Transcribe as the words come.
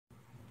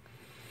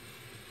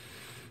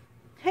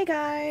Hey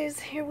guys,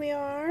 here we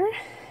are.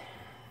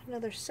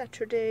 Another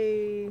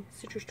Saturday,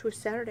 Citrus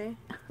Twist Saturday.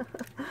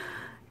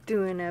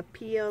 Doing a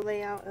PO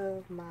layout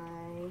of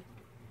my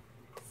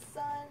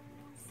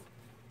son's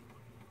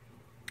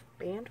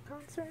band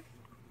concert.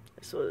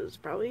 This was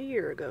probably a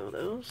year ago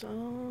though,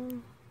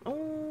 so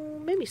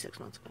maybe 6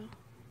 months ago.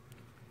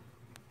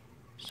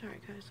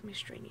 Sorry guys, let me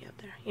straighten you up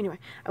there. Anyway,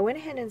 I went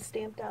ahead and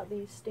stamped out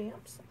these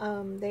stamps.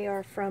 They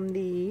are from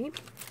the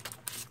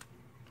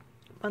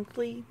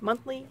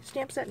monthly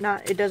stamp set.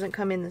 It doesn't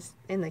come in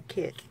the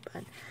kit,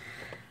 but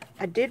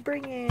I did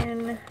bring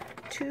in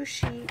 2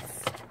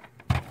 sheets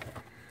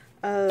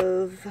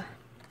of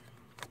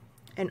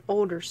an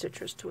older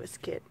Citrus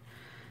Twist kit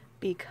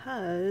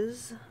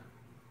because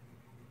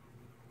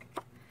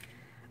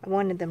I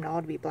wanted them to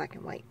all to be black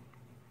and white,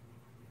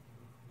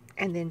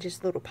 and then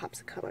just little pops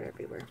of color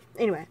everywhere.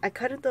 Anyway, I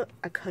cut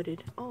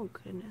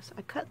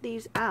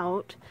these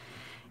out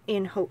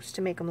in hopes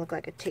to make them look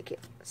like a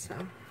ticket. So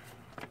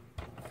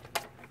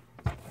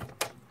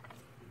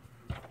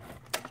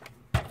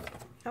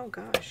oh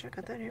gosh, I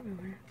got that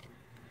everywhere.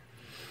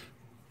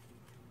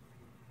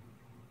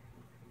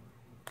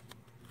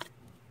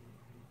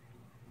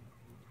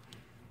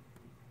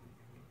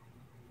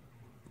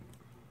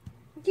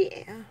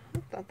 Yeah, I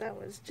thought that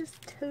was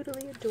just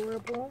totally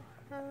adorable.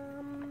 I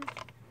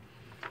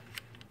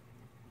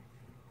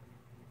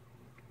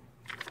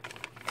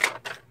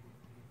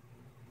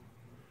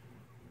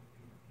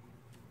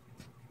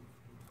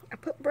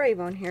put Brave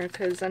on here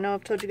because I know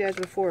I've told you guys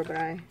before, but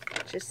I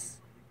just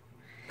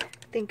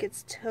think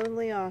it's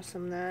totally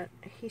awesome that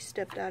he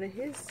stepped out of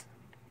his,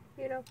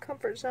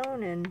 comfort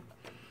zone and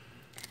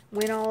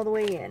went all the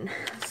way in.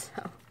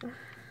 So,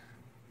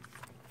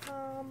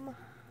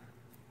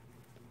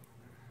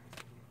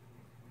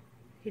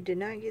 he did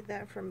not get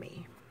that from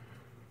me.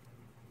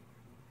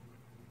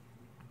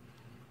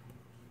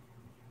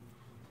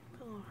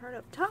 Put a little heart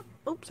up top.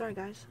 Oops, sorry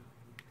guys.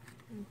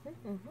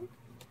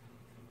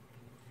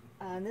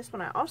 And this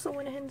one I also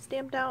went ahead and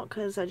stamped out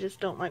because I just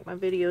don't like my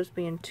videos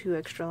being too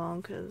extra long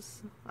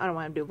because I don't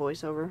want to do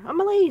voiceover. I'm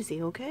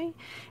lazy, okay?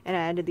 And I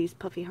added these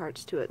puffy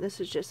hearts to it.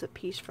 This is just a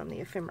piece from the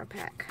ephemera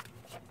pack.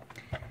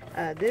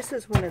 This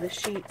is one of the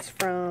sheets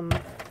from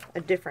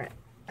a different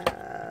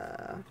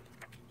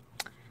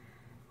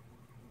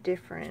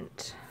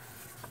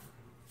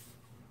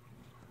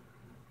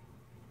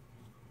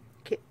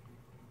kit.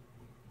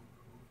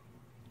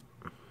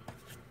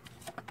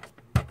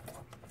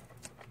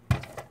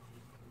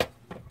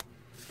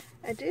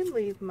 I did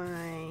leave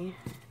my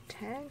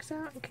tags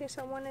out in case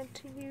I wanted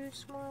to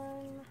use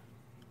one.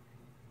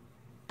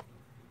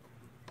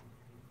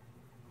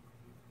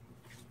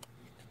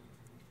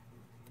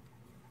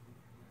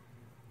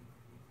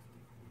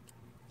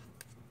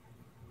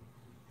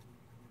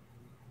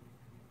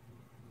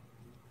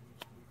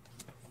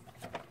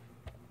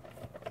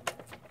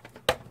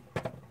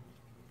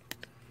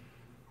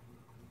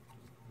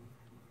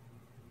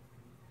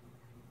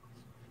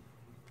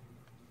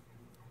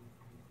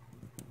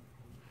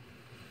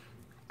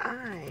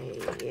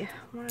 I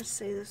want to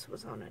say this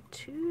was on a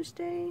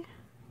Tuesday,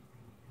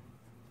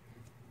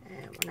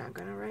 and we're not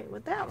going to write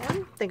with that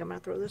one. I think I'm going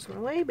to throw this one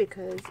away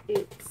because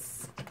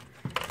it's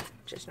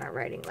just not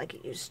writing like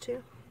it used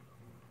to.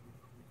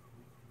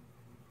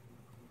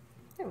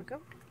 There we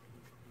go.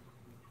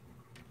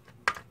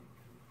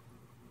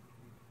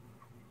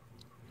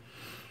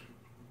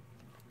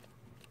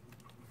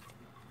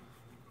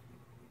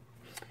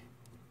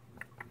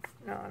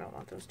 No, I don't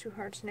want those 2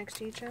 hearts next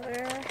to each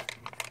other.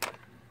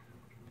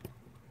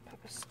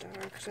 Star,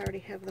 because I already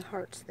have the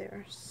hearts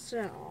there.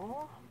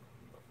 So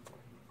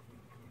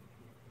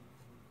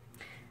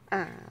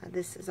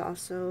this is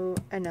also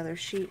another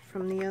sheet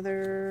from the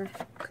other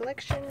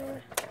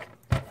collection,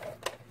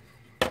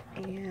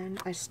 and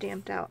I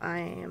stamped out. I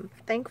am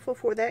thankful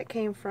for that.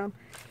 Came from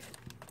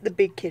the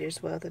big kit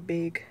as well, the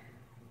big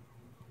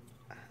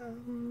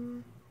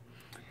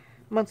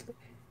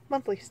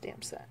monthly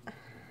stamp set.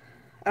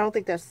 I don't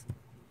think that's,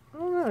 I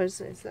don't know, is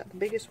that the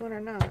biggest one or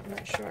not? I'm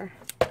not sure.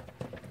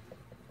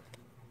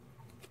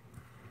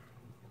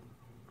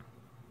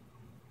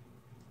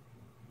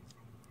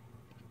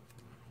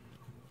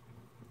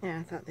 Yeah,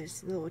 I thought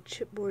this little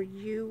chipboard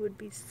U would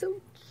be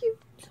so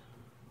cute,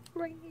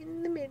 right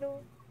in the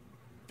middle.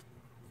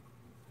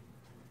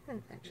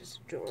 Isn't that just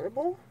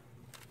adorable?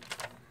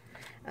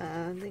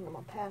 I think I'm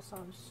going to pass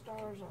on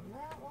stars on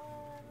that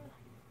one.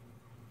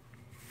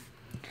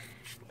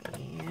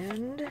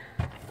 And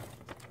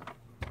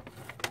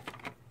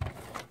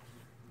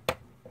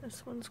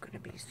this one's going to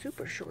be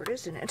super short,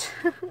 isn't it?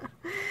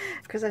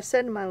 Because I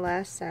said in my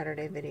last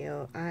Saturday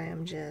video, I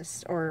am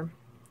just, or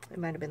it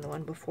might have been the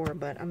one before,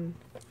 but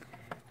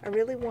I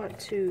really want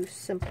to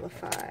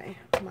simplify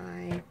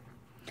my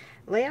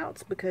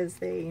layouts because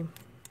they,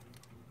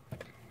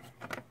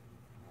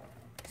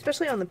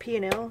 especially on the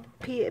P&L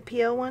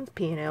ones,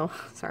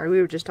 sorry,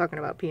 we were just talking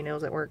about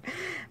P&Ls at work,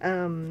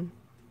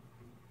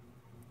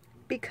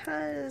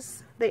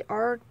 because they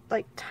are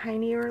like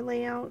tinier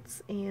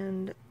layouts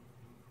and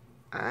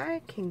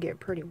I can get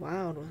pretty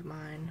wild with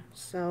mine.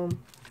 So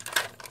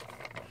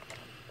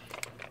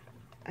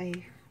I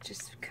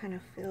just kind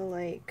of feel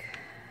like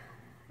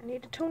I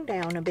need to tone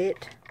down a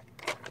bit,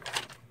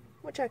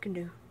 which I can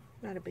do,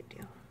 not a big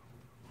deal.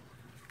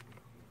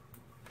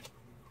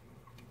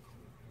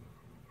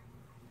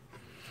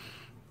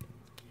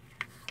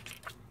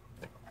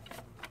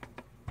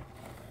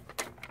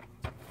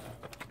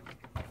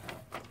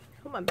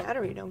 Hope my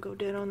battery don't go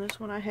dead on this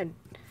one.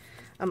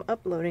 I'm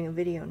uploading a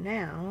video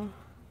now,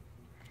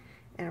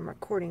 and I'm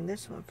recording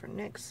this one for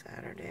next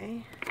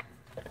Saturday.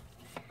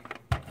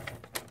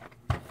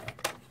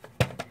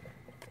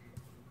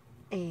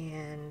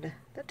 And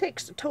that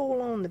takes a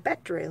toll on the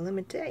battery, let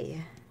me tell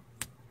you.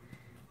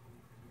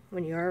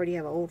 When you already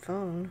have an old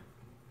phone.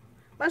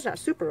 Mine's not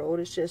super old,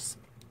 it's just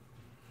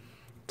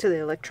to the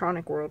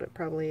electronic world it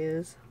probably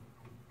is.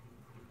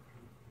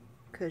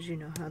 Because you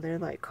know how they're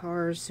like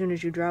cars, as soon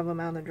as you drive them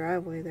out of the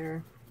driveway,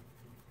 their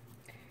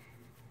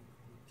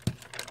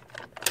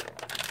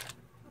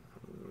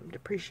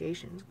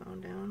depreciation's gone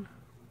down.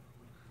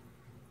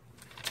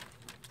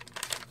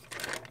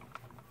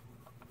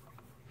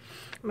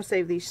 I'm going to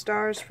save these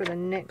stars for the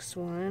next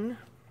one.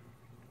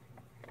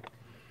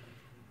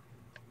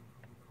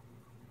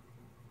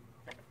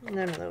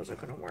 None of those are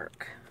going to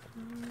work.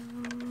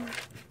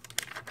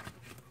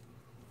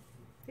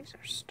 These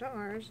are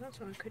stars, that's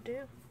what I could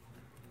do.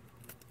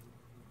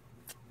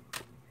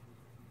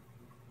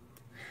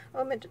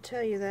 Oh, I meant to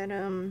tell you that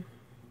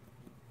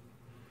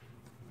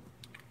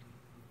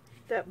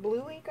that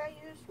blue ink I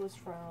used was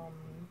from,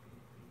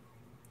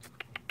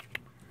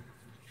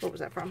 what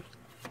was that from?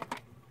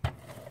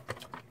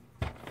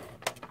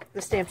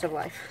 The Stamps of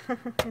Life.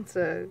 It's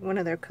one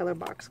of their color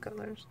box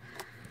colors.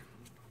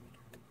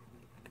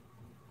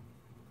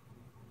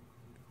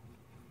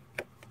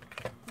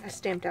 I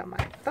stamped out my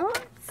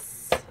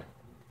thoughts.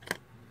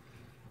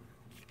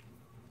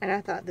 And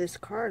I thought this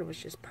card was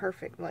just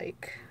perfect.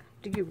 Like,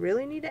 do you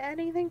really need to add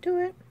anything to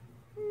it?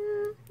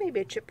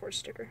 Maybe a chipboard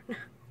sticker.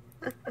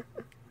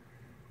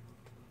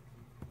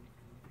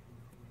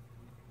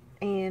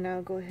 And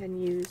I'll go ahead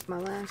and use my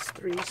last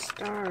 3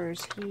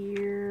 stars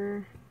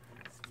here.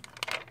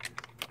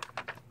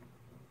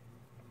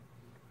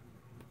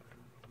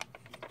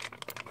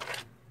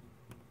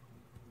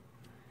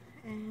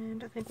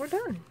 And I think we're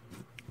done.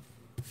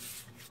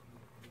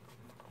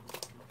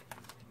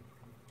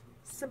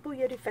 Simple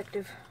yet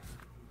effective.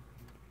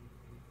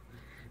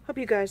 Hope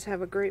you guys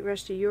have a great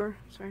rest of your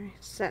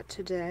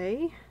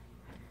Saturday.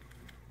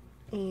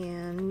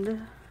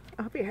 And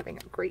I hope you're having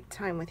a great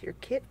time with your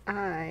kit.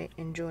 I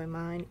enjoy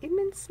mine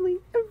immensely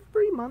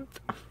every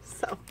month.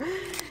 So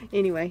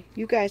anyway,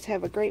 you guys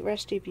have a great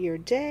rest of your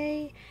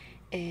day.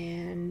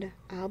 And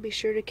I'll be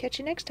sure to catch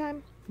you next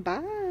time.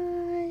 Bye.